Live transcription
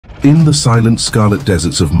In the silent scarlet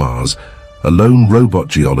deserts of Mars, a lone robot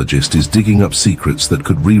geologist is digging up secrets that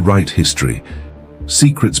could rewrite history.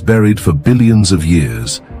 Secrets buried for billions of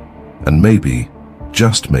years, and maybe,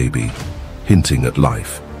 just maybe, hinting at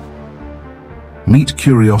life. Meet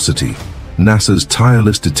Curiosity, NASA's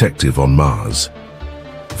tireless detective on Mars.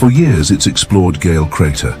 For years it's explored Gale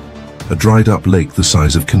Crater, a dried-up lake the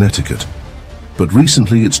size of Connecticut. But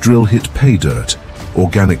recently its drill hit pay dirt,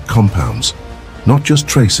 organic compounds, not just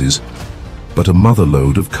traces, but a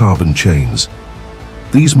motherlode of carbon chains.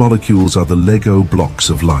 These molecules are the Lego blocks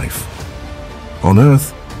of life. On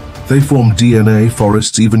Earth, they form DNA,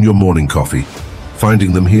 forests, even your morning coffee.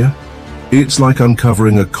 Finding them here? It's like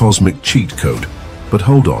uncovering a cosmic cheat code. But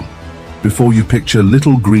hold on. Before you picture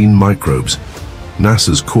little green microbes,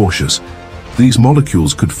 NASA's cautious. These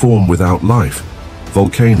molecules could form without life.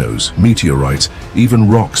 Volcanoes, meteorites, even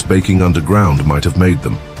rocks baking underground might have made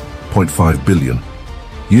them. 0.5 billion.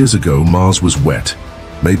 Years ago, Mars was wet,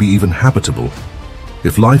 maybe even habitable.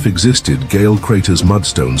 If life existed, Gale Crater's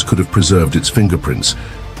mudstones could have preserved its fingerprints.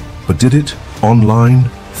 But did it? Online,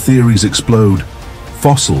 theories explode.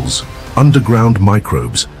 Fossils, underground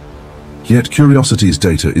microbes. Yet Curiosity's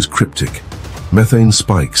data is cryptic. Methane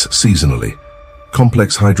spikes seasonally.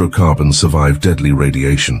 Complex hydrocarbons survive deadly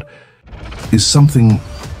radiation. Is something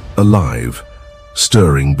alive,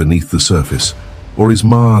 stirring beneath the surface? Or is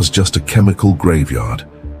Mars just a chemical graveyard?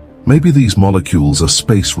 Maybe these molecules are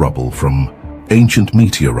space rubble from ancient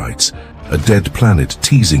meteorites, a dead planet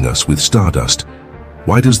teasing us with stardust.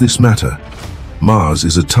 Why does this matter? Mars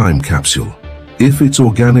is a time capsule. If its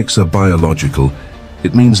organics are biological,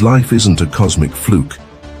 it means life isn't a cosmic fluke.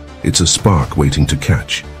 It's a spark waiting to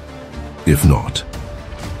catch. If not,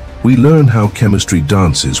 we learn how chemistry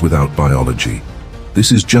dances without biology.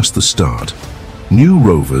 This is just the start. New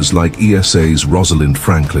rovers like ESA's Rosalind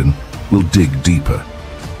Franklin will dig deeper.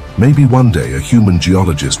 Maybe one day a human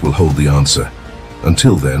geologist will hold the answer.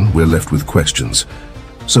 Until then, we're left with questions.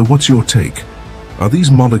 So what's your take? Are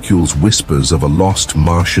these molecules whispers of a lost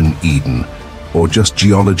Martian Eden, or just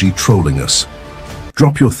geology trolling us?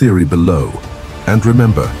 Drop your theory below. And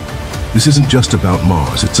remember, this isn't just about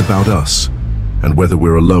Mars, it's about us, and whether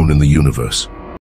we're alone in the universe.